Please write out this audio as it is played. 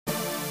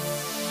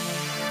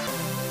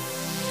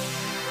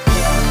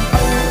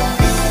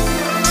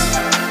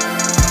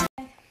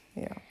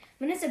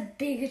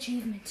big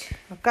achievement.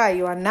 Okay,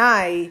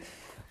 Johanna.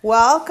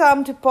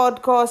 Welcome to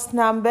podcast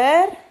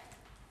number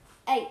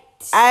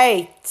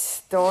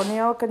 8.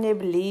 Daniel, can jy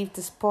believe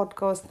dis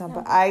podcast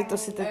number 8?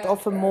 Ons het dit al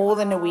vir more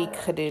than a week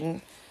gedoen.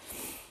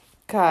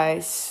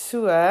 Okay,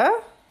 so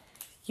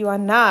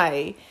Johanna,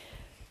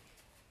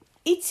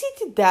 ietsie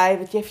today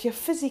wat jy vir jou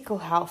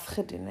physical health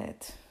gedoen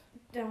het.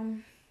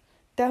 Dum.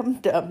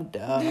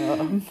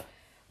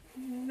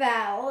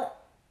 Wel,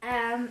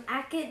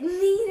 ek het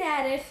nie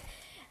regtig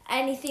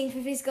anything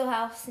for physical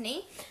health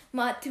nie,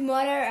 maar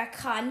tomorrow ek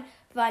gaan,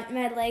 want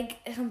my leg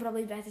gaan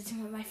probably better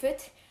tomorrow, my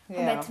foot,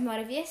 gaan by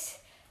tomorrow wees.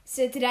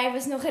 So today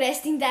was nog a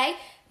resting day,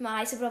 maar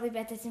hy sal probably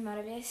better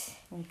tomorrow wees.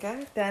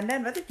 Okay, dan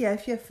wat het jy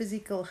vir jou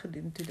physical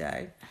gedoen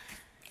today?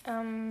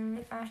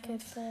 Ek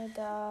het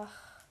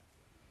vandag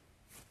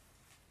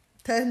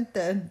Ek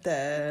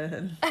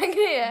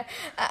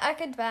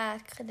het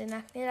werk gedoen.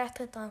 Ek het nie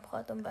regtig tyd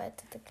gehad om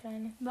buite te kry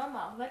nie.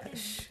 Mama,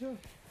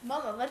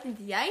 wat het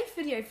jy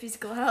vir jou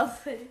physical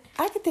health gedoen?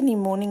 Ek het in die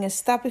morning 'n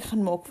stappie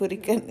gaan maak voor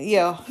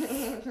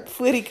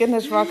voor die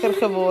kinders wakker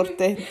geword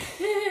het.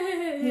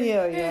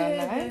 Ja,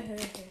 nee.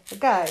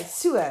 Okay,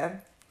 so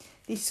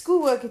die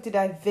schoolwork het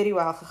today very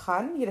well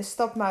gegaan. Julle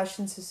stop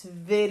motions is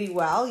very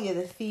well.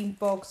 Julle theme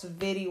parks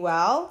very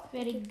well.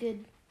 Very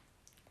good.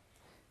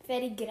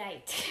 Very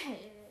great.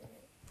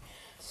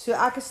 So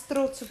ek is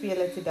trots op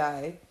julle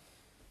today.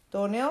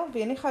 Daniel,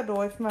 wil jy nie gou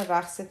daai vir my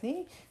wegsit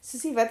nie?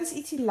 Sussie, wat is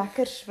ietsie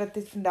lekkers wat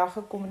het vandag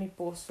gekom in die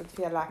pos wat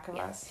vir jou lekker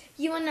was?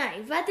 Johanna,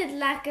 wat het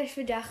lekkers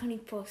vandag in die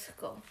pos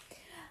gekom?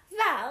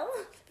 Wel,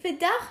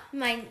 vandag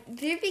my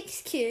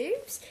Rubik's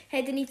Cubes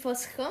het in die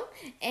pos gekom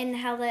en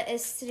hulle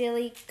is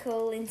really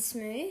cool and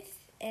smooth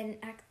en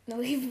ek het nog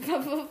nie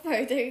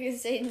foto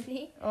gesien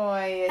nie.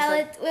 Hulle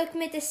het ook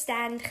met 'n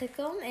stand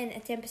gekom en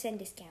 'n 10%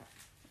 discount.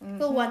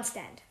 For one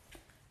stand.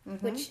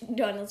 Which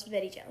Donald's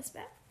very jealous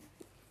about.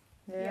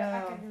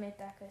 Ja, ek admit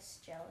ek is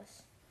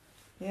jealous.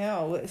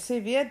 Ja,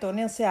 sê weer,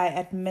 Daniel sê hy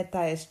admit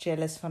hy is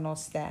jealous van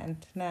ons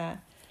stand, né?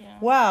 Ja.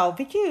 Wow,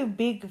 weet jy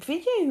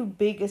hoe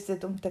big is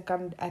dit om te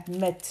kan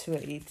admit so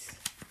iets?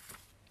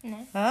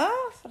 Nee. Ja.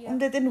 Om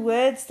dit in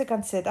words te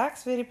kan sit.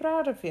 Ek's very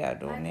proud of jou,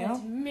 Daniel.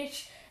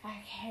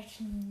 Ek het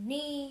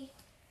nie.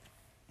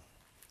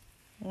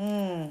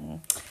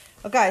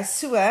 Okay,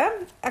 so,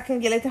 ek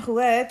en julle het nou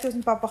gehoor toe ons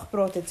met pappa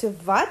gepraat het. So,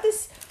 wat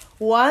is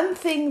one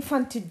thing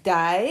van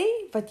today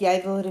wat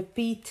jy wil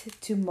repeat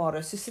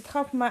tomorrow? So, sit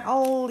gou vir my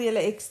al julle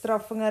ekstra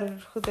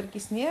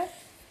vingergoedertjies neer.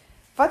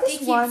 Wat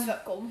is one?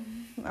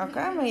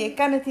 Okay, maar jy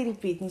kan dit nie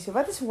repeat nie. So,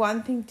 wat is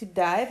one thing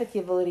today wat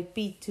jy wil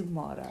repeat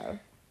tomorrow?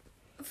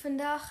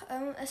 Vandag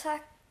as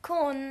ek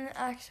kon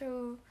ek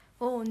sou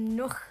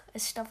nog 'n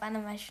stop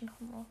animation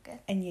gemaak het.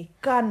 En jy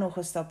kan nog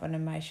 'n stop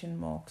animation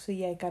maak. So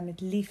jy kan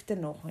met liefde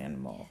nog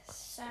een maak.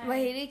 Maar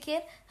hierdie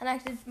keer gaan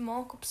ek dit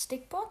maak op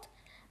Stickbot,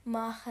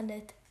 maar gaan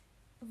dit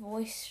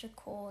voice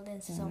record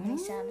en so many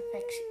sound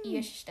effects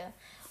eerste.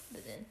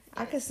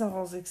 Ek is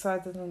nogals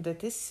excited om dit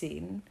te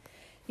sien.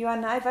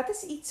 Johanna, wat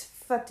is iets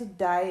wat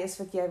today is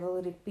wat jy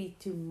wil repeat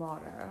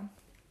tomorrow?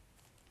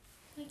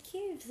 My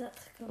cubes het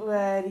gekom.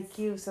 Die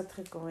cubes het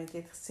gekom, het jy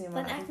het gesê,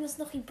 maar Want ek moes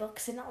nog die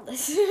boks en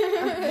alles.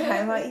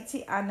 Okay, maar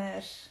ietsie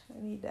anders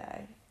in die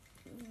day.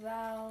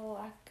 Wel,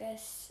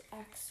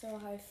 ek sou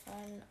hou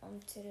van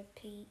om te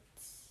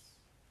repeat.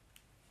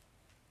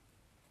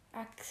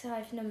 Ek sou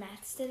hou van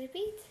maths te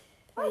repeat.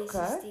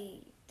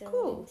 Okay,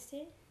 cool.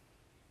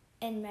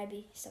 And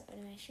maybe stop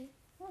animation.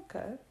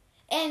 Okay.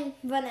 En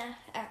wanneer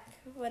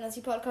ons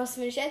die podcast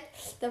finish het,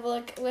 dan wil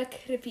ek ook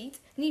repeat.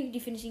 Nie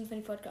die finishing van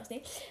die podcast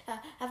nie.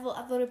 Ek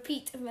wil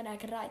repeat wanneer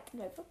ek write in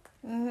my boek.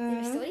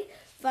 Die story.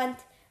 Want,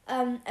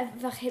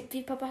 heb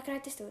je papa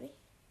write a story?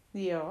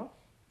 Ja.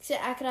 So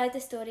ek write a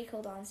story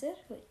called Answer,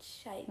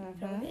 which I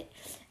probably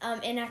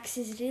and ek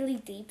is really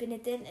deep in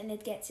it and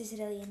it gets is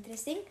really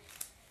interesting.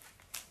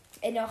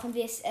 En dan gaan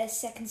wees 'n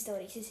second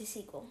story, soos 'n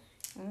sequel.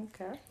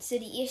 Okay. So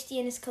die eerste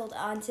een is called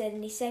Answer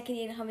en die second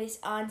een gaan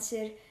wees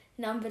Answer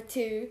number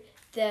 2,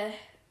 the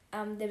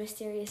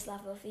mysterious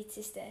love of iets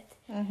is dit.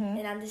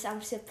 En dan dis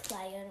amper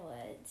play on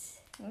words.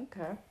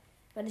 Okay.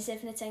 Want dis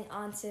even saying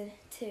answer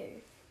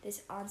 2.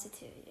 Dis answer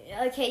 2.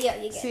 Okay, yeah,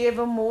 you So get. jy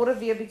wil môre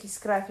weer 'n bietjie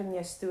skryf in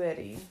jou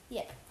storie.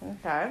 Yep.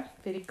 Okay,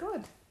 very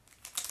good.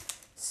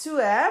 So,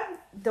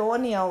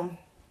 Daniel,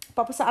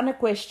 papa se ander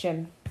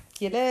question.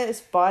 Julle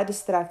is baie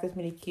distracted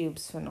met die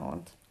cubes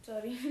vanaand.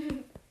 Sorry.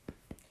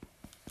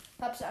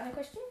 Papa's other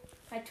question?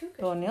 I took it.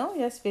 Daniel,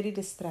 jy's very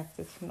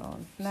distracted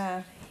vanaand.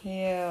 Nee,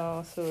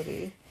 ja,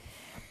 sorry.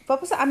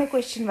 Papa se ander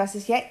question was,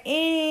 as jy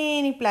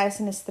any place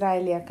in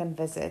Australia kan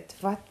visit,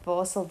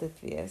 waar sal dit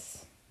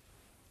wees?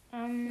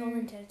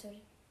 Northern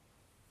Territory.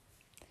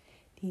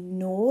 Die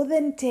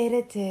Northern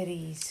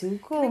Territories.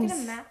 Hoekom? Can I get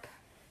a map?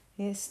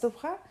 Ja, stop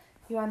gou.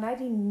 Johanna,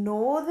 die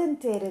Northern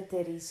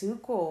Territories.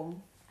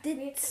 Hoekom?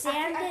 Die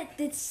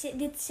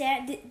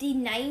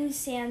name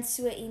sounds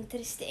so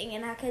interesting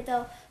en ek het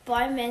al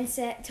baie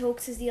mense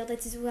talks soos die hele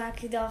tyd soos hoe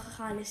ek daar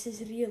gegaan is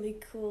really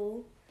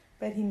cool.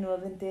 By die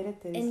Northern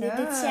Territories. En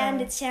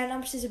dit sound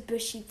amper soos 'n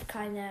bushy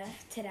kind of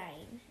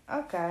terrein.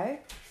 Okay.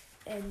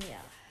 En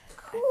ja.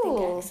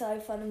 Cool. Ek sou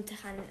van hom te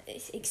gaan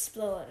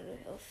explore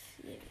of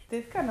jy weet.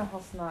 Dit kan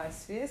nogals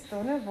nice wees.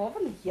 Daniel, waar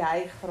wil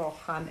jy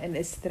graag gaan in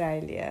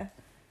Australië?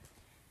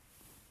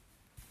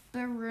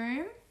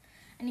 Baroom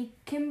in die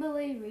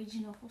Kimberley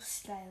region of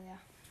Australia.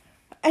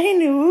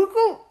 En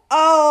hoekom?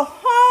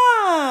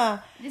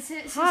 Aha! Dis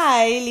is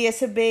Hy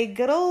lees 'n Bear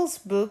Grylls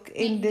boek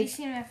en die dit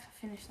sien ek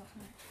gefinish nog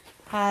nie.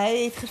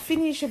 hy het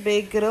gefinish 'n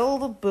Bear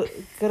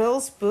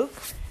Grylls boek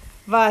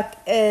wat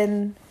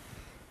in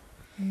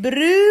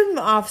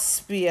Broome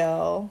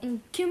afspeel.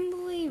 In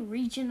Kimberley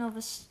region of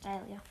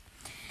Australia.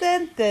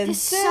 Dun, dun, I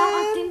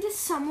dun. think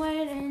it's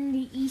somewhere in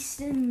the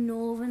eastern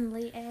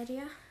northernly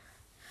area.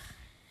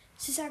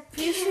 Soos ek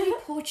pretty sure die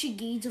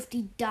Portuguese of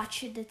die Dutch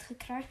het dit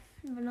gekry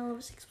wanneer hulle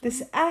was exploring.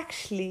 Dis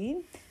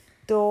actually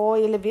daar,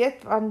 jy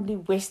weet, aan die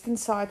western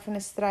side van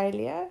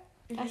Australië.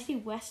 That's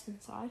the western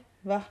side.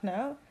 Wag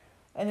nou.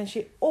 En as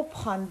jy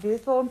opgaan,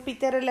 weet waar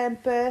Pieter hulle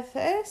in Perth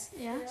is?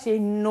 Ja. As jy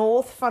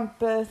north van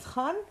Perth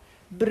gaan,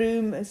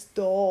 Broome is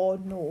daar,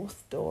 north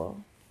daar.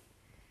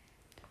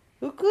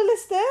 Hoe cool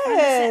is And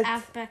it's dit? an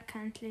outback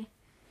country.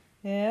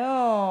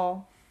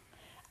 Ja.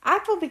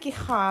 Ek wil bietjie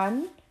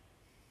gaan.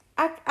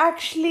 Ek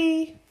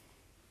actually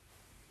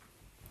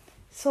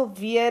sal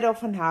weer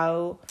daarvan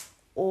hou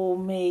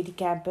om met die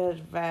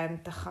camper van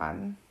te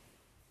gaan.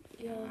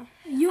 Ja.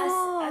 Ja.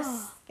 As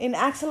En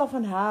ek sal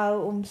daarvan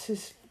hou om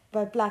soos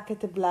by plekke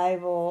te bly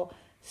waar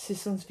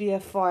soos ons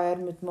weer fire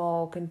moet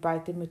maak en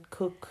buite moet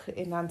kook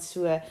en dan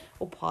so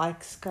op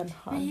hikes kan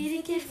Maar gaan.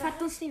 hierdie keer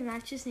vat ons nie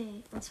matches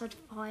nie. Ons wat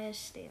fire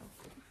steel.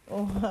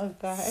 Oh,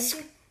 okay. so,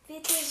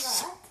 weet jy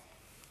wat?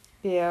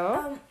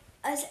 Ja.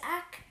 As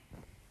ek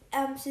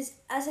soos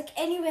as ek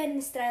anywhere in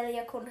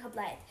Australia kon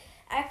gebly het,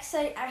 ek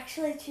sou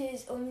actually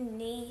choose om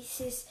nie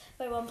soos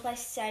by one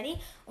place te stay nie,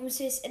 om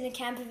soos in 'n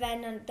camper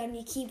van dan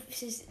jy keep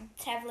soos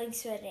travelling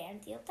so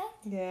around die hele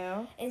tyd.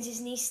 Ja. En soos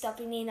nie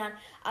stopping nie, en dan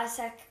as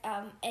ek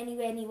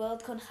anywhere in die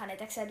world kon gaan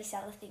het, ek sou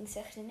dieselfde ding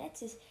sê net,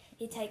 soos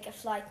jy take a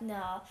flight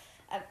na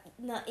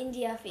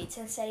India of iets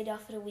en stay daar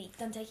for a week,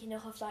 dan take jy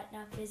nog 'n flight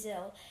na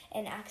Brazil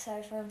en ek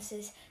sou vir hom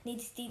soos nie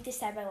te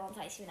stay by one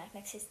place nie, ek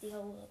net soos die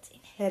whole world sien.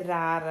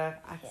 Rare.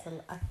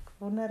 Ek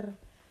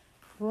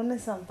wonder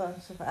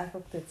sometimes of ek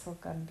ook dit sal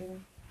kan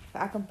doen.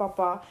 Ek en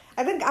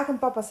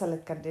pappa sal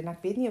dit kan doen. Ek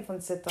weet nie of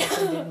ons sit daar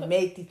kan doen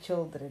met die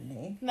children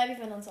nie. Maybe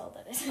van ons al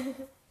dit is.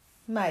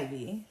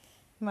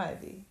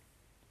 Maybe.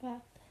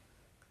 Wat?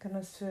 Kan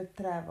ons so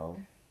travel.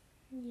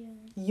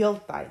 Ja.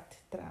 Heeltyd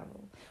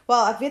travel.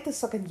 Wel, ek weet ons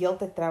kan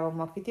heeltyd travel,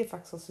 maar ek weet nie of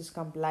ek sal soos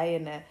kan bly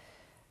in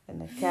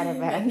 'n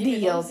caravan Nie die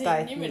met ons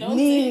heeltyd nie, nie. nie met ons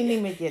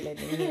Nee, met julle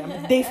nie. Nee,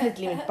 maar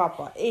definitely met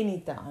pappa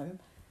anytime.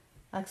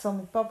 Ek sal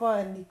met pappa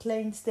in die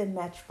kleinste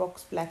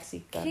Matchbox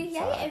pleksie kan. Kry jy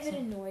sal ek ever sal-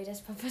 annoyed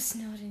as papa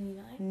snore in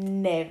die night?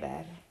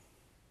 Never.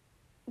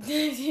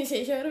 Jy sê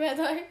jy hoor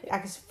daai?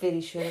 Ek is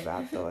very sure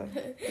about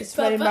that. It's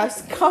my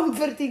most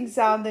comforting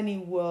sound in the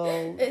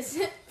world. Is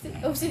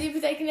of sy die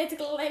beteken net 'n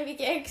klein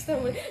bietjie ekstra,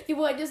 maar die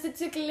woord is dit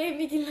so klein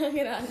bietjie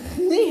langer aan.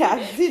 Nee,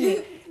 ek doen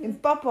nie. En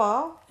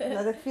pappa,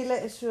 dat ek voel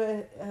is so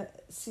 'n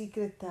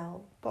secret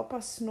tel. Pappa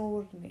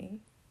snor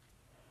nie.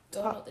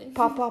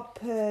 Papa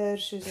purr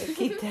soos 'n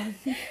kitten.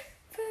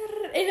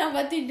 En dan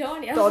wat doen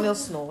Daniel? Daniel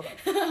snor.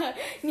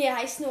 Nee,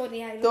 hy snor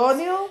nie. Hy roar.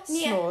 Daniel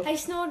Nee, snor. hy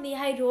snor nie.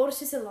 Hy roar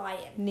soos 'n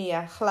lion.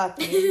 Nee, glad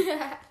nie.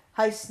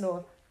 Hy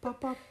snor.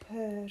 Papa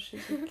purr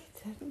soos 'n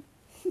kitten.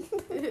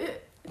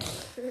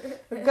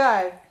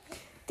 Okay.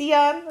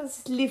 Tian, ons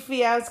is lief vir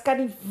jou. Ons kan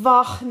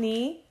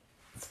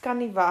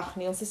nie wag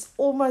nie. Ons is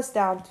almost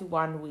down to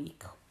 1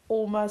 week.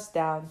 Almost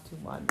down to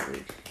 1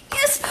 week.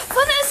 Yes,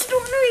 wanneer is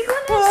dit nou?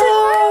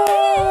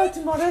 Oh,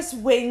 tomorrow's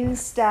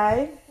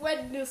Wednesday.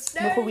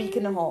 Wednesday. Nog 'n week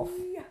and a half.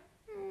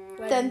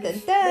 Dun,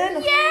 dun,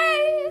 dun.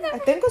 Yay!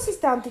 Ek dink ons is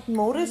down tot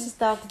môre, is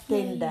down tot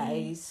 10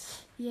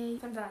 days. Jy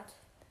Van wat?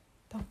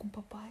 Dan kom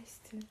papa huis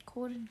toe.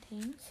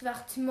 quarantine.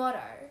 Wag,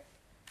 tomorrow.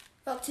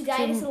 Well,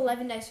 today is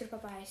 11 days vir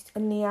papa huis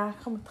toe. Nee, ek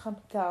gaan moet gaan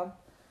tel.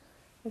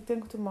 Ek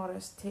dink tomorrow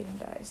is 10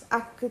 days.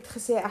 Ek het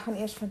gesê ek gaan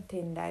eers van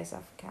 10 days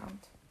af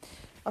count.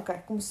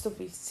 Okay, kom stop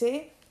hier.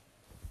 Sê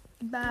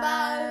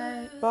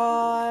Bye.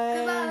 bye.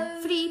 Goodbye.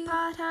 Free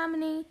part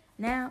harmony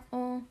now.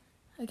 Oh.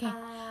 Okay.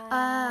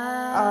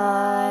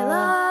 I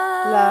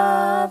love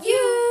love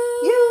you.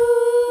 you.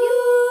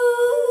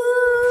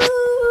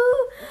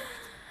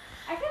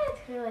 I can't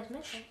realize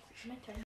my turn.